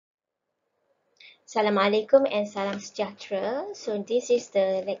Assalamualaikum and salam sejahtera. So this is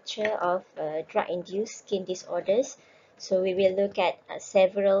the lecture of drug-induced skin disorders. So we will look at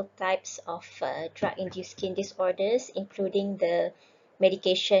several types of drug-induced skin disorders, including the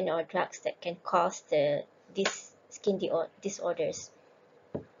medication or drugs that can cause these skin disorders.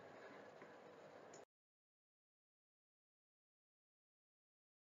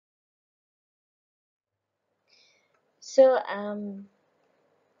 So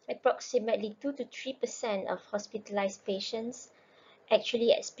approximately 2 to 3% of hospitalized patients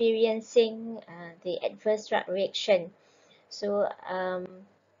actually experiencing the adverse drug reaction. So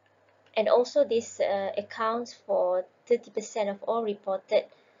and also this accounts for 30% of all reported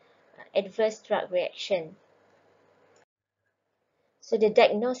adverse drug reaction. So the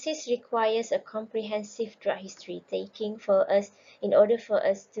diagnosis requires a comprehensive drug history taking for us in order for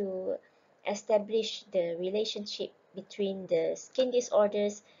us to establish the relationship between the skin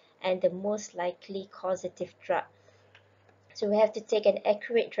disorders and the most likely causative drug. So we have to take an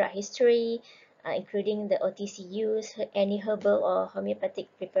accurate drug history, including the OTC use, any herbal or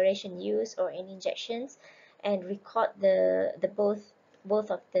homeopathic preparation use, or any injections, and record the both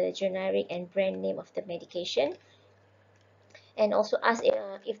of the generic and brand name of the medication, and also ask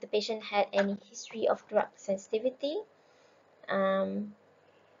if the patient had any history of drug sensitivity,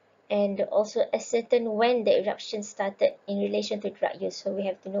 and also ascertain when the eruption started in relation to drug use. So we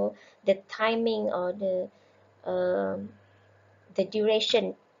have to know the timing or the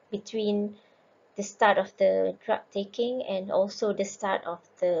duration between the start of the drug taking and also the start of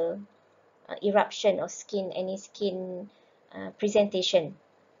the eruption or any skin presentation.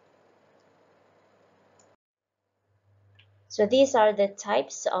 So these are the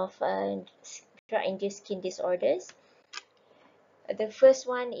types of drug-induced skin disorders. The first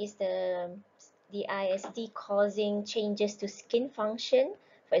one is the ISD causing changes to skin function,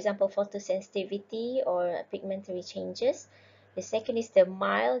 for example, photosensitivity or pigmentary changes. The second is the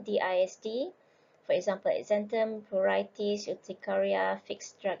mild DISD, for example, exanthem, pruritus, urticaria,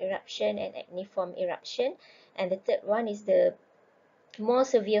 fixed drug eruption, and acneiform eruption. And the third one is the more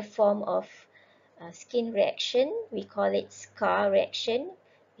severe form of skin reaction. We call it SCAR reaction,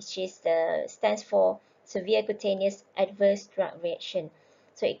 which stands for severe cutaneous adverse drug reaction.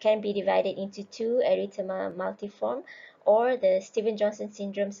 So it can be divided into two, erythema multiforme or the StevensJohnson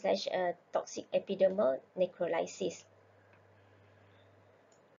syndrome / toxic epidermal necrolysis.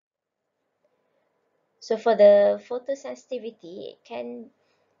 So for the photosensitivity, it can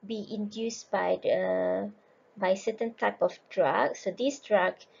be induced by certain type of drug. So this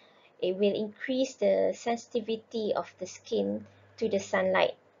drug, it will increase the sensitivity of the skin to the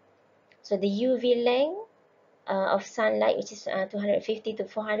sunlight. So the UV length of sunlight, which is 250 to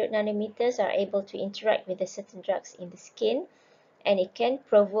 400 nanometers, are able to interact with the certain drugs in the skin, and it can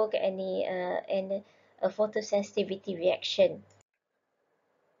provoke a photosensitivity reaction.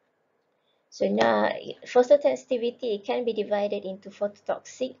 So now, photosensitivity can be divided into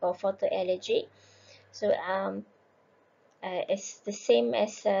phototoxic or photoallergic. So it's the same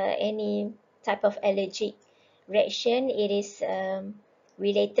as any type of allergic reaction. It is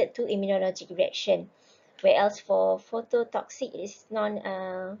related to immunologic reaction, whereas for phototoxic, it is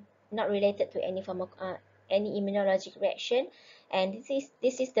not related to any form of any immunologic reaction, and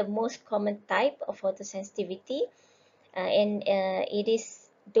this is the most common type of photosensitivity, and it is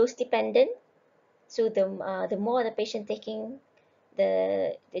dose dependent. So the more the patient taking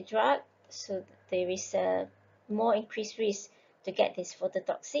the drug, so there is a more increased risk to get this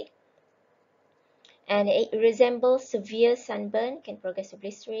phototoxic, and it resembles severe sunburn, can progress to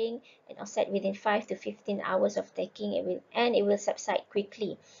blistering and offset within 5 to 15 hours of taking. It will subside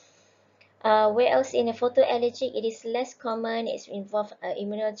quickly. Whereas in a photoallergic, it is less common. It's involved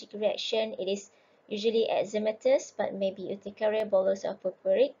immunologic reaction. It is usually eczematous, but maybe urticaria, bullous, or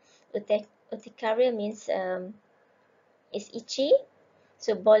purpuric. Urticaria means it's itchy.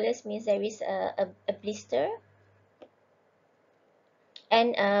 So bullous means there is a blister.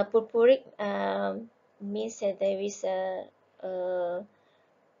 And purpuric means that there is a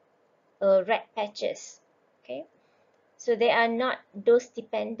red patches. Okay. So they are not dose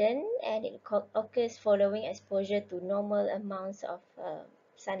dependent, and it occurs following exposure to normal amounts of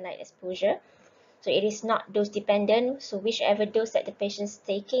sunlight exposure. So it is not dose dependent. So whichever dose that the patient is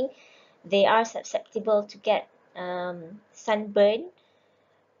taking, they are susceptible to get sunburn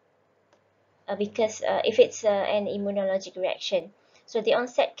because if it's an immunologic reaction. So the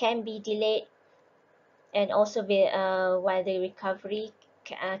onset can be delayed, and also while the recovery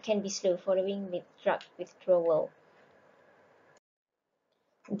can be slow following with drug withdrawal.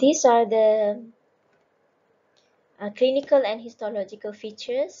 These are the clinical and histological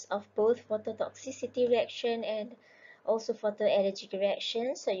features of both phototoxicity reaction and also photoallergic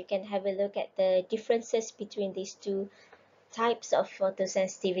reaction. So you can have a look at the differences between these two types of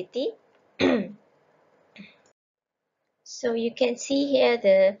photosensitivity. So you can see here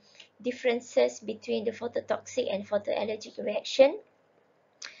the differences between the phototoxic and photoallergic reaction.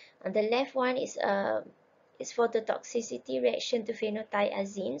 On the left one is phototoxicity reaction to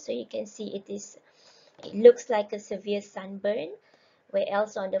phenothiazine. So you can see it looks like a severe sunburn, where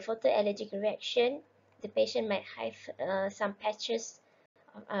else on the photoallergic reaction, the patient might have some patches,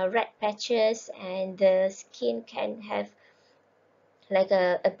 red patches, and the skin can have like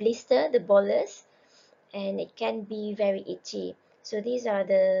a blister, the bolus, and it can be very itchy. So this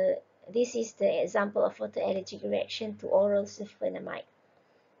is the example of photoallergic reaction to oral sulfonamide.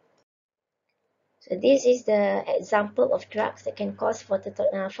 So this is the example of drugs that can cause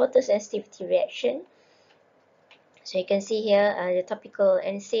photosensitivity reaction. So you can see here the topical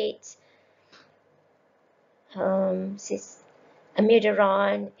NSAIDs,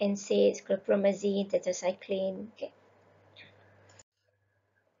 amiodarone, NSAIDs, chlorpromazine, tetracycline. Okay.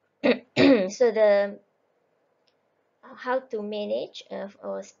 So the how to manage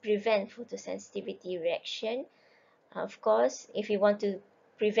or prevent photosensitivity reaction. Of course, if you want to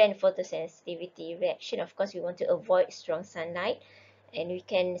prevent photosensitivity reaction, of course, we want to avoid strong sunlight, and we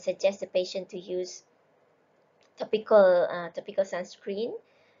can suggest the patient to use topical sunscreen,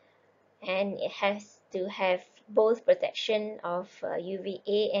 and it has to have both protection of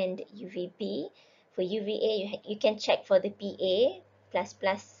UVA and UVB. For UVA, you can check for the PA plus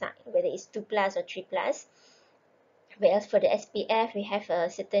sign, whether it's 2 plus or 3 plus. Whereas for the SPF, we have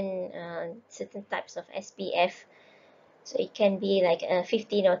certain types of SPF. So it can be like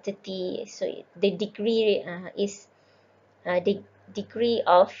 15 or 30. So the degree is the degree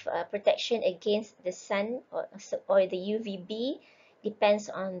of protection against the sun or the UVB depends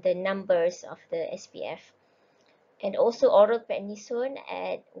on the numbers of the SPF. And also oral prednisone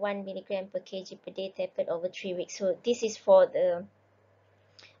at 1 milligram per kg per day tapered over 3 weeks. So this is for the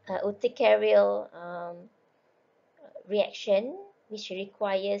urticarial reaction, which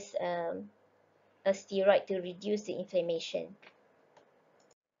requires a steroid to reduce the inflammation.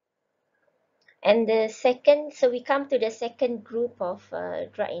 And the second, so we come to the second group of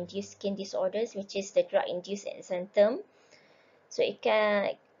drug-induced skin disorders, which is the drug-induced exanthem. So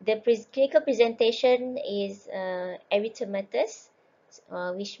the clinical presentation is erythematous,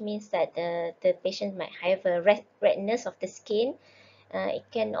 which means that the patient might have a redness of the skin. It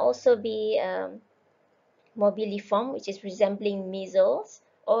can also be morbilliform, which is resembling measles,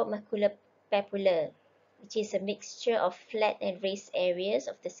 or maculopapular, which is a mixture of flat and raised areas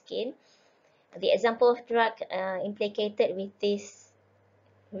of the skin. The example of drug implicated with this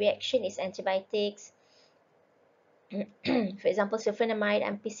reaction is antibiotics. For example, sulfonamide,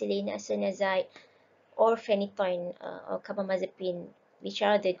 ampicillin, isoniazid, or phenytoin or carbamazepine, which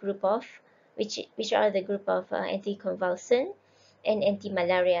are the group of anticonvulsant and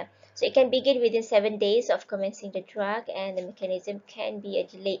anti-malaria. So it can begin within 7 days of commencing the drug, and the mechanism can be a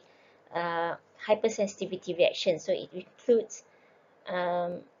delayed hypersensitivity reaction. So it includes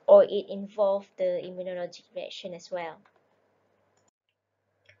or it involves the immunologic reaction as well.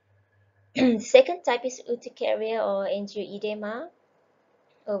 The second type is urticaria or angioedema,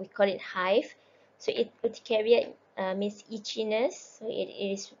 or we call it hive. So urticaria means itchiness. So it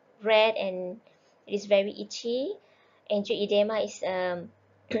is red and it is very itchy. Angioedema is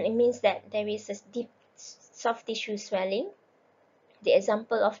it means that there is a deep soft tissue swelling. The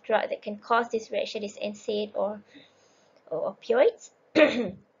example of drug that can cause this reaction is NSAID or opioids.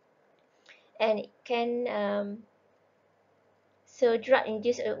 And it can so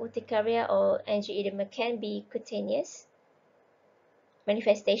drug-induced urticaria or angioedema can be cutaneous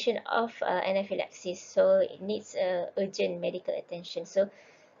manifestation of anaphylaxis, so it needs urgent medical attention. So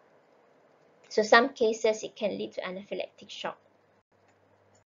some cases it can lead to anaphylactic shock.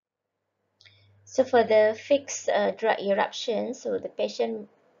 So for the fixed drug eruption, so the patient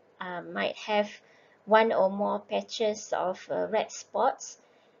might have one or more patches of red spots,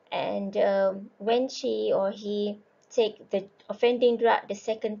 and when she or he take the offending drug the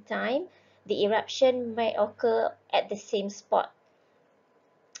second time, the eruption may occur at the same spot.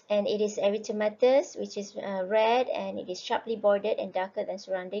 And it is erythematous, which is red, and it is sharply bordered and darker than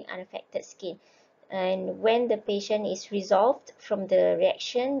surrounding unaffected skin. And when the patient is resolved from the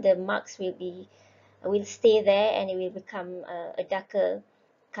reaction, the marks will stay there, and it will become a darker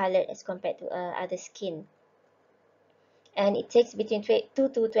colored as compared to other skin. And it takes between 2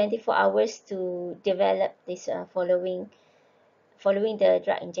 to 24 hours to develop this following the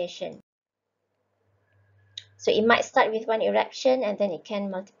drug injection. So it might start with one eruption and then it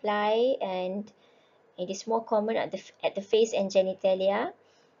can multiply, and it is more common at the face and genitalia,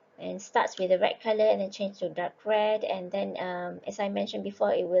 and starts with a red color and then change to dark red, and then as I mentioned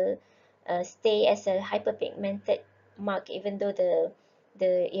before, it will stay as a hyperpigmented mark even though the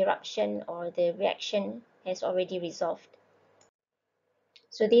eruption or the reaction has already resolved.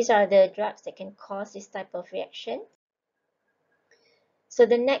 So these are the drugs that can cause this type of reaction. So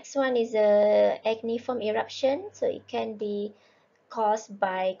the next one is a acneiform eruption. So it can be caused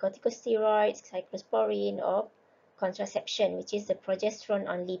by corticosteroids, cyclosporine, or contraception, which is the progesterone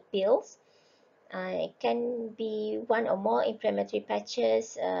only pills. It can be one or more inflammatory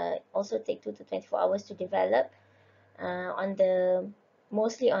patches, also take 2 to 24 hours to develop, on the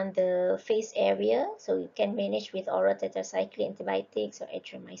mostly on the face area. So you can manage with oral tetracycline antibiotics or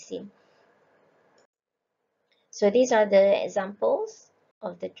erythromycin. So these are the examples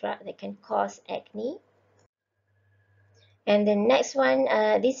of the drug that can cause acne. And the next one,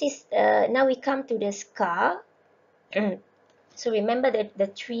 this is now we come to the scar. So remember that the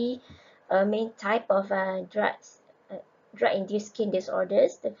three main type of drug-induced skin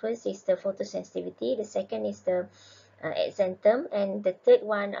disorders. The first is the photosensitivity, the second is the exanthum, and the third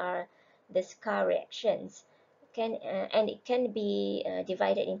one are the scar reactions. And it can be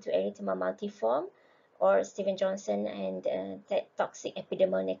divided into erythema multiforme or StevensJohnson and toxic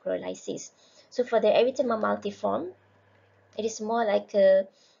epidermal necrolysis. So for the erythema multiforme, it is more like a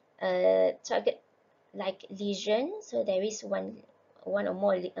target like lesion. So there is one or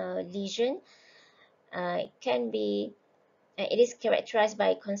more lesion. It can be it is characterized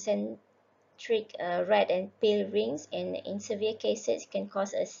by concentric red and pale rings, and in severe cases it can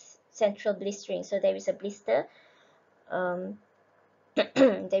cause a central blistering. So there is a blister,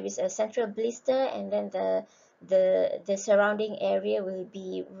 there is a central blister, and then the surrounding area will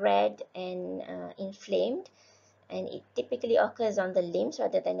be red and inflamed, and it typically occurs on the limbs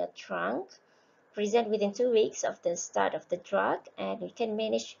rather than a trunk. Present within 2 weeks of the start of the drug, and we can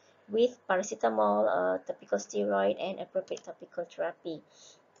manage with paracetamol, topical steroid, and appropriate topical therapy.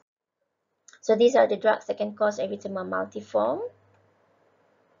 So these are the drugs that can cause erythema multiforme: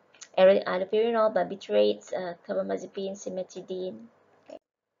 allopurinol, barbiturates, carbamazepine, cimetidine. Okay.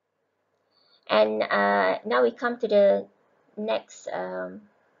 And now we come to the next,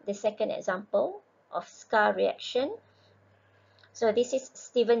 the second example of scar reaction. So this is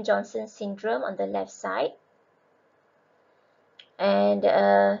Stevens-Johnson syndrome on the left side, and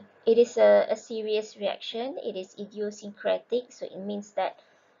it is a serious reaction. It is idiosyncratic, so it means that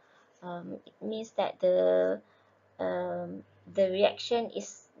the reaction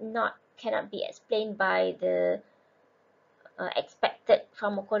is not cannot be explained by the expected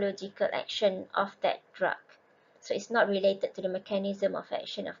pharmacological action of that drug. So it's not related to the mechanism of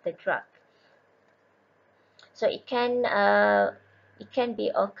action of the drug. So it can occur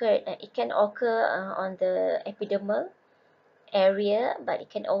on the epidermal area, but it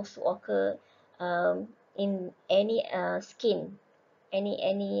can also occur in any skin, in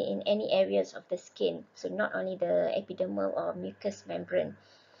any areas of the skin. So not only the epidermal or mucous membrane.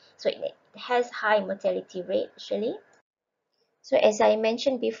 So it has high mortality rate actually. So as I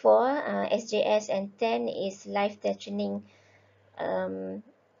mentioned before, SJS and 10 is life-threatening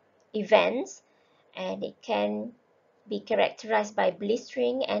events, and it can be characterized by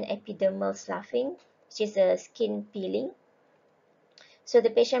blistering and epidermal sloughing, which is a skin peeling. So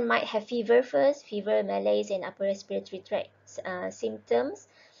the patient might have fever first, fever, malaise, and upper respiratory tract symptoms.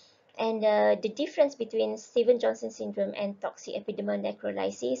 And the difference between Stevens-Johnson syndrome and toxic epidermal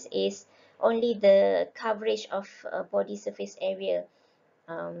necrolysis is only the coverage of body surface area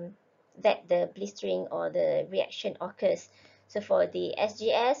that the blistering or the reaction occurs. So for the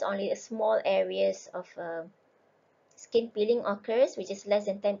SGS, only small areas of skin peeling occurs, which is less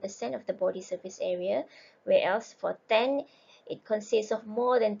than 10% of the body surface area, whereas for 10, it consists of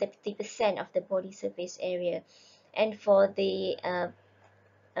more than 30% of the body surface area. And for the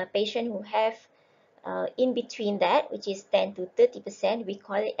patient who have in between that, which is 10 to 30%, we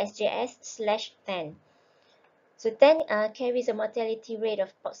call it SJS/10. So 10 carries a mortality rate of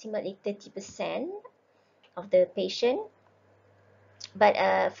approximately 30% of the patient. But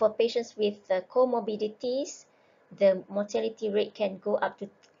for patients with comorbidities, the mortality rate can go up to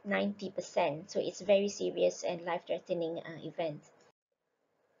 90%. So it's very serious and life-threatening event.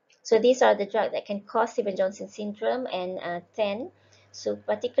 So these are the drugs that can cause Stevens-Johnson syndrome and 10. So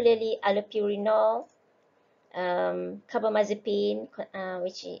particularly allopurinol, carbamazepine,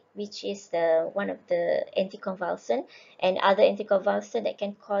 which is one of the anticonvulsant, and other anticonvulsant that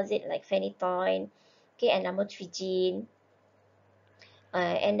can cause it like phenytoin, okay, and lamotrigine,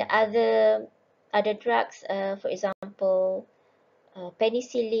 and other other drugs, for example,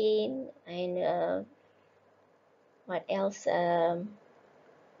 penicillin, and what else?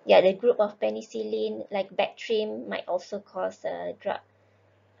 Yeah, the group of penicillin like Bactrim might also cause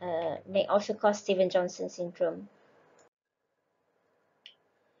may also cause Stevens-Johnson syndrome.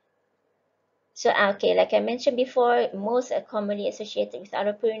 So, okay, like I mentioned before, most are commonly associated with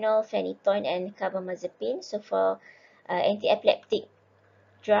allopurinol, phenytoin, and carbamazepine. So, for anti-epileptic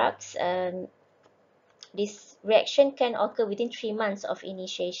drugs, this reaction can occur within 3 months of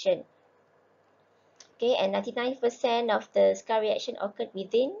initiation. Okay, and 99% of the scar reaction occurred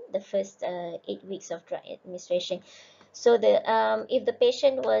within the first 8 weeks of drug administration. So, if the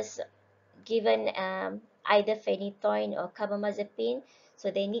patient was given either phenytoin or carbamazepine, so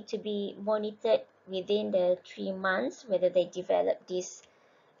they need to be monitored within the 3 months whether they develop this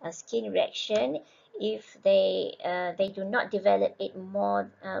skin reaction. If they do not develop it more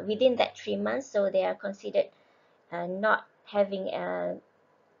within that 3 months, so they are considered not having a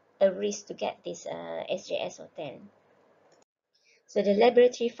risk to get this SJS-O10. So the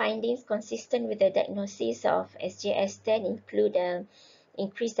laboratory findings consistent with the diagnosis of SJS-10 include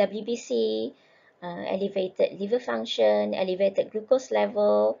increased WBC, elevated liver function, elevated glucose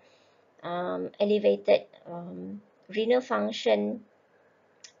level, elevated renal function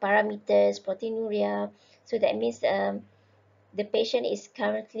parameters, proteinuria. So that means the patient is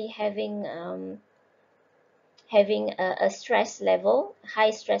currently having a stress level,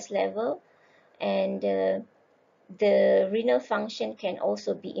 high stress level, and the renal function can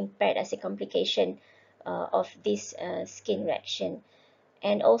also be impaired as a complication of this skin reaction.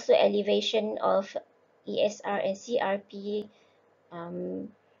 And also elevation of ESR and CRP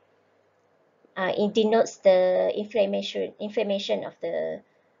it denotes the inflammation of the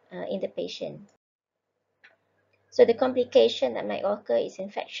in the patient. So the complication that might occur is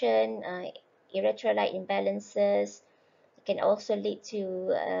infection, electrolyte imbalances. It can also lead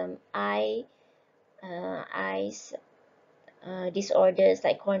to eyes disorders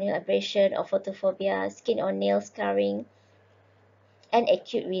like corneal abrasion or photophobia, skin or nail scarring, and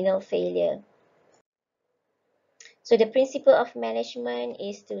acute renal failure. So the principle of management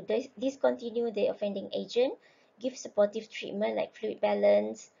is to discontinue the offending agent, give supportive treatment like fluid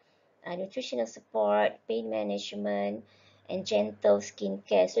balance, nutritional support, pain management, and gentle skin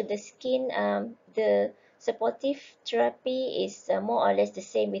care. So the supportive therapy is more or less the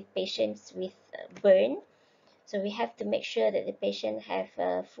same with patients with burn. So we have to make sure that the patient have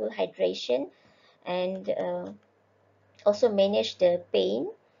full hydration and also manage the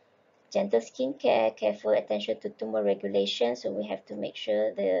pain. Gentle skin care, careful attention to tumor regulation. So we have to make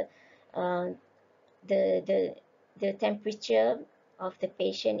sure uh, the the the temperature of the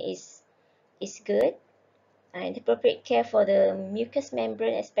patient is good, and appropriate care for the mucous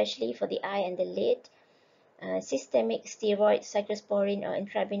membrane, especially for the eye and the lid. Systemic steroid, cyclosporine, or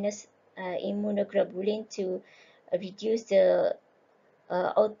intravenous immunoglobulin to reduce the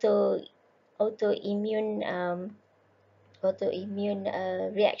uh, auto autoimmune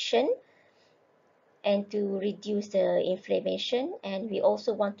reaction and to reduce the inflammation. And we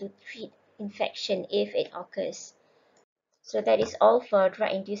also want to treat infection if it occurs. So that is all for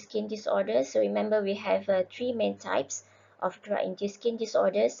drug-induced skin disorders. So remember, we have three main types of drug-induced skin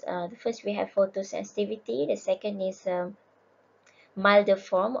disorders. The first, we have photosensitivity. The second is milder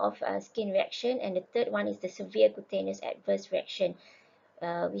form of skin reaction, and the third one is the severe cutaneous adverse reaction,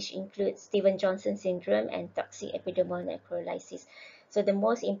 which includes Stevens-Johnson syndrome and toxic epidermal necrolysis. So the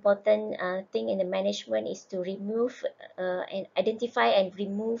most important thing in the management is to remove and identify and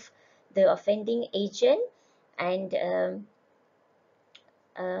remove the offending agent, and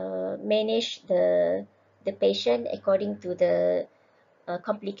manage the patient according to the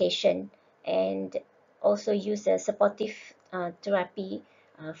complication, and also use a supportive therapy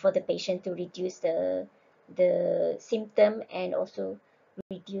for the patient to reduce the symptom and also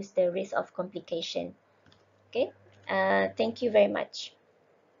reduce the risk of complication. Okay, thank you very much.